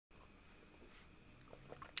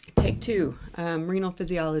Take two, renal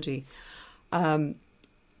physiology.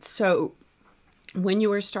 So when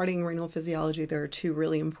you are starting renal physiology, there are two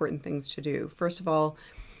really important things to do. First of all,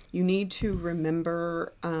 you need to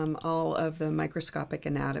remember all of the microscopic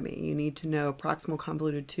anatomy. You need to know proximal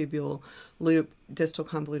convoluted tubule, loop, distal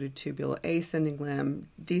convoluted tubule, ascending limb,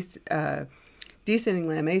 descending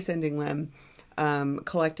limb, ascending limb,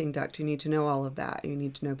 collecting duct. You need to know all of that. You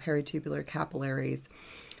need to know peritubular capillaries,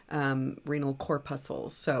 renal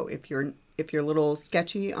corpuscles. So if you're a little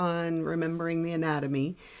sketchy on remembering the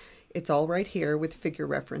anatomy, it's all right here with figure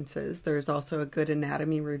references. There's also a good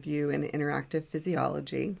anatomy review in interactive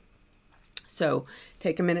physiology. So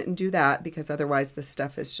take a minute and do that, because otherwise this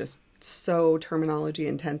stuff is just so terminology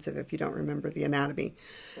intensive if you don't remember the anatomy.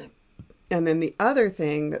 And then the other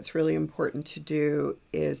thing that's really important to do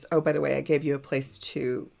is, oh, by the way, I gave you a place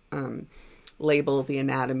to label the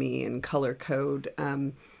anatomy and color code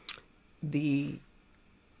the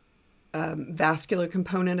vascular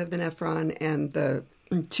component of the nephron and the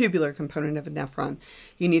tubular component of a nephron.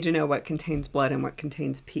 You need to know what contains blood and what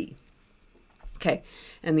contains pee. Okay,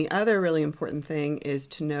 and the other really important thing is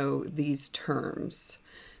to know these terms: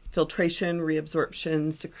 filtration,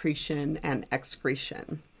 reabsorption, secretion, and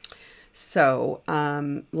excretion. So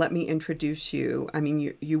let me introduce you. I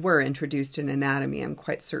mean, you were introduced in anatomy, I'm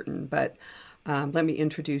quite certain, but let me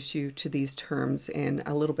introduce you to these terms in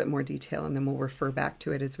a little bit more detail, and then we'll refer back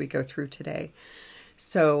to it as we go through today.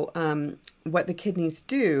 So what the kidneys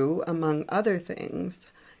do, among other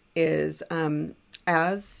things, is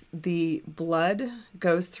as the blood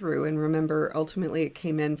goes through, and remember, ultimately it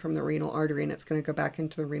came in from the renal artery and it's going to go back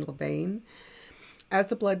into the renal vein. As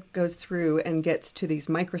the blood goes through and gets to these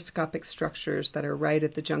microscopic structures that are right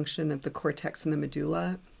at the junction of the cortex and the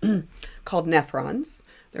medulla, called nephrons,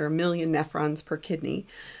 there are 1 million nephrons per kidney.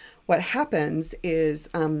 What happens is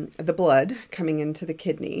the blood coming into the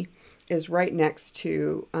kidney is right next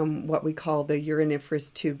to what we call the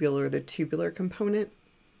uriniferous tubule, or the tubular component.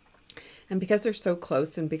 And because they're so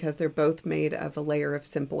close, and because they're both made of a layer of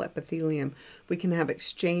simple epithelium, we can have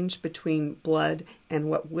exchange between blood and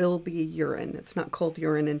what will be urine. It's not called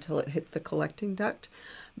urine until it hits the collecting duct,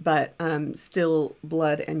 but still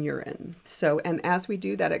blood and urine. So, and as we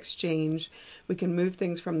do that exchange, we can move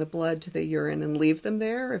things from the blood to the urine and leave them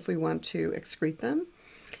there if we want to excrete them.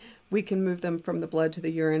 We can move them from the blood to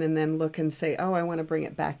the urine and then look and say, oh, I want to bring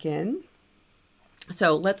it back in.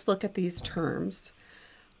 So let's look at these terms.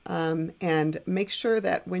 And make sure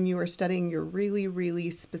that when you are studying, you're really, really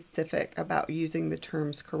specific about using the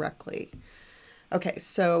terms correctly. Okay,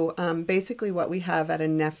 so basically what we have at a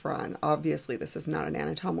nephron, obviously this is not an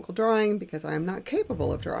anatomical drawing because I am not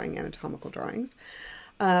capable of drawing anatomical drawings.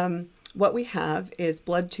 What we have is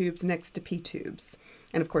blood tubes next to P tubes.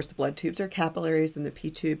 And of course the blood tubes are capillaries, and the P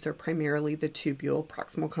tubes are primarily the tubule,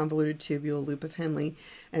 proximal convoluted tubule, loop of Henle,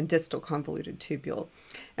 and distal convoluted tubule.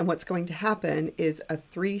 And what's going to happen is a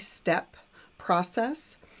 3-step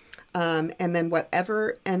process, and then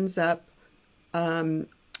whatever ends up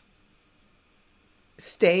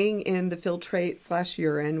staying in the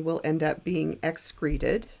filtrate/urine will end up being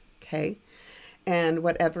excreted, okay? And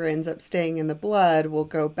whatever ends up staying in the blood will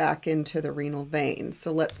go back into the renal vein.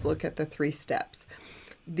 So let's look at the 3 steps.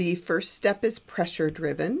 The first step is pressure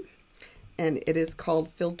driven, and it is called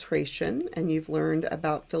filtration. And you've learned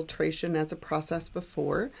about filtration as a process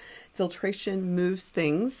before. Filtration moves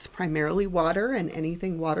things, primarily water and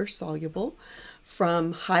anything water soluble,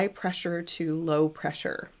 from high pressure to low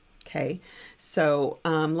pressure. Okay, so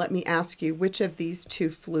let me ask you, which of these two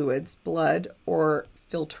fluids, blood or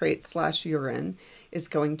filtrate/urine, is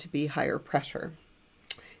going to be higher pressure?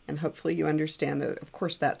 And hopefully you understand that, of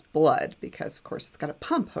course, that's blood, because, of course, it's got a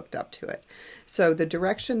pump hooked up to it. So the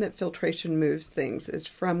direction that filtration moves things is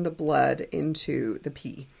from the blood into the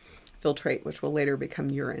pee, filtrate, which will later become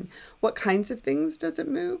urine. What kinds of things does it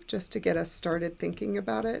move, just to get us started thinking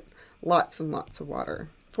about it? Lots and lots of water.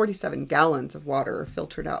 47 gallons of water are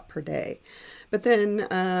filtered out per day. But then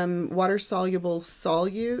water-soluble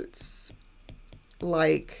solutes,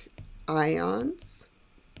 like ions,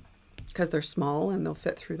 because they're small and they'll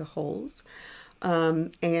fit through the holes,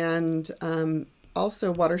 and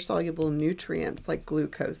also water-soluble nutrients like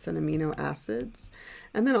glucose and amino acids,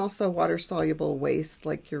 and then also water-soluble waste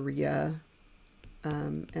like urea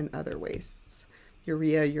and other wastes,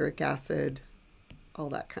 urea, uric acid, all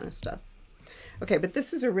that kind of stuff. Okay, but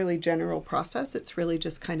this is a really general process. It's really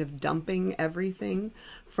just kind of dumping everything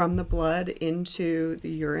from the blood into the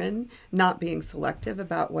urine, not being selective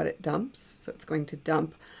about what it dumps. So it's going to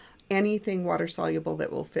dump anything water soluble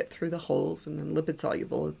that will fit through the holes, and then lipid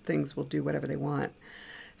soluble things will do whatever they want.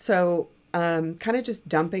 So kind of just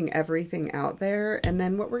dumping everything out there. And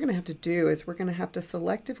then what we're going to have to do is we're going to have to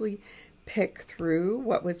selectively pick through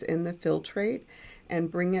what was in the filtrate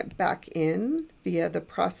and bring it back in via the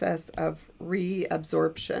process of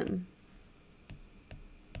reabsorption.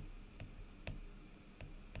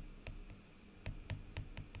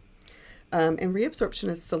 And reabsorption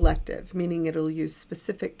is selective, meaning it'll use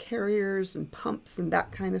specific carriers and pumps and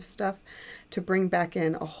that kind of stuff to bring back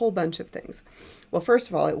in a whole bunch of things. Well, first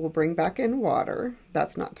of all, it will bring back in water.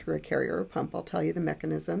 That's not through a carrier or pump. I'll tell you the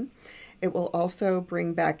mechanism. It will also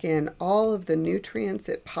bring back in all of the nutrients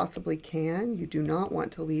it possibly can. You do not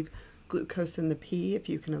want to leave glucose in the pee if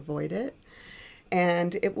you can avoid it.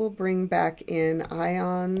 And it will bring back in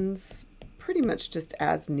ions pretty much just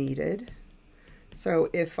as needed. So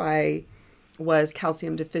if I was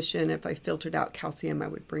calcium deficient, if I filtered out calcium, I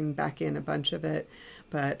would bring back in a bunch of it.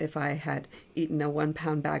 But if I had eaten a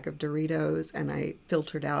 1-pound bag of Doritos and I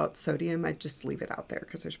filtered out sodium, I'd just leave it out there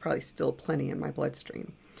because there's probably still plenty in my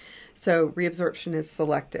bloodstream. So reabsorption is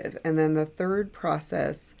selective. And then the third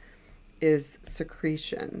process is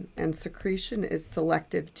secretion. And secretion is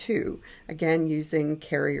selective too, again, using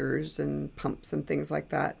carriers and pumps and things like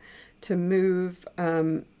that to move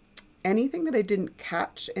anything that I didn't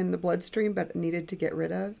catch in the bloodstream but needed to get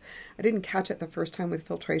rid of. I didn't catch it the first time with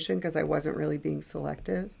filtration because I wasn't really being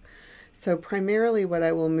selective. So primarily what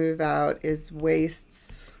I will move out is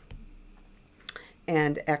wastes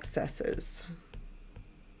and excesses.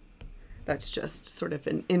 That's just sort of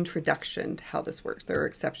an introduction to how this works. There are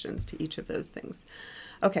exceptions to each of those things.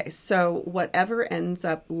 Okay, so whatever ends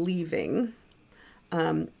up leaving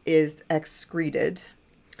is excreted.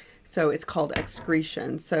 So it's called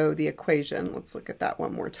excretion. So the equation, let's look at that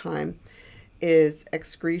one more time, is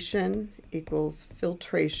excretion equals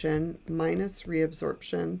filtration minus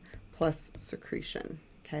reabsorption plus secretion.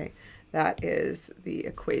 Okay, that is the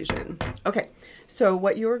equation. Okay, so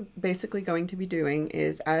what you're basically going to be doing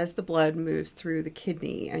is as the blood moves through the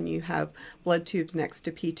kidney and you have blood tubes next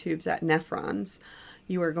to P tubes at nephrons,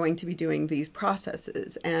 you are going to be doing these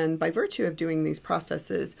processes. And by virtue of doing these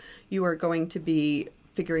processes, you are going to be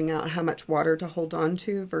figuring out how much water to hold on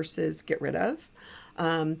to versus get rid of.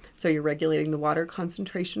 So you're regulating the water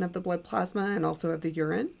concentration of the blood plasma and also of the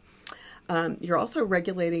urine. You're also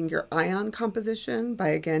regulating your ion composition by,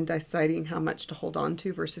 again, deciding how much to hold on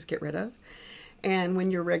to versus get rid of. And when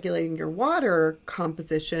you're regulating your water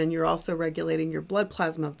composition, you're also regulating your blood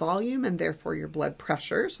plasma volume and therefore your blood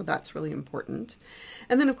pressure. So that's really important.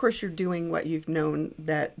 And then, of course, you're doing what you've known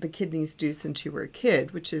that the kidneys do since you were a kid,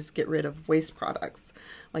 which is get rid of waste products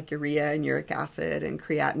like urea and uric acid and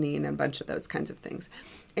creatinine and a bunch of those kinds of things.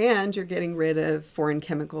 And you're getting rid of foreign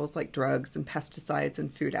chemicals like drugs and pesticides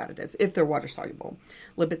and food additives, if they're water soluble.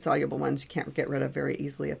 Lipid soluble ones you can't get rid of very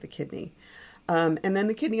easily at the kidney. And then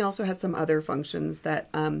the kidney also has some other functions that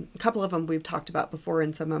a couple of them we've talked about before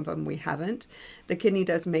and some of them we haven't. The kidney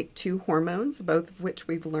does make 2 hormones, both of which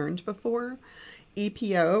we've learned before.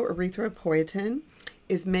 EPO, erythropoietin,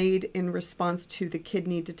 is made in response to the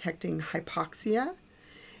kidney detecting hypoxia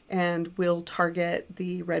and will target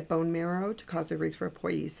the red bone marrow to cause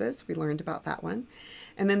erythropoiesis. We learned about that one.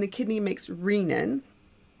 And then the kidney makes renin,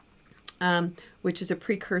 which is a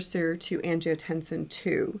precursor to angiotensin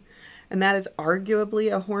II. And that is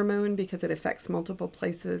arguably a hormone because it affects multiple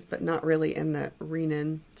places, but not really in the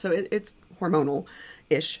renin. So it's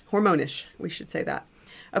hormonal-ish, hormone-ish, we should say that.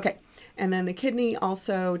 Okay, and then the kidney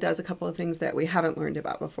also does a couple of things that we haven't learned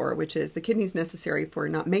about before, which is the kidney is necessary for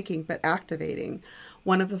not making, but activating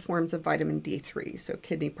one of the forms of vitamin D3. So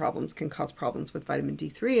kidney problems can cause problems with vitamin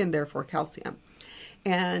D3 and therefore calcium.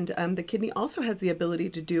 And the kidney also has the ability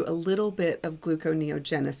to do a little bit of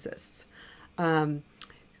gluconeogenesis.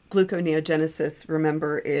 Gluconeogenesis,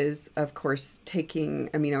 remember, is, of course, taking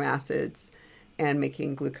amino acids and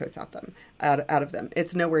making glucose out of them.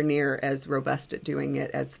 It's nowhere near as robust at doing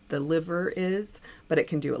it as the liver is, but it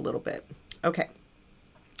can do a little bit. Okay,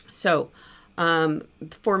 so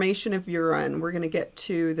formation of urine. We're going to get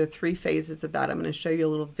to the 3 phases of that. I'm going to show you a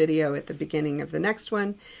little video at the beginning of the next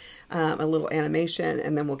one, a little animation,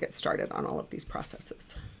 and then we'll get started on all of these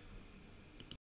processes.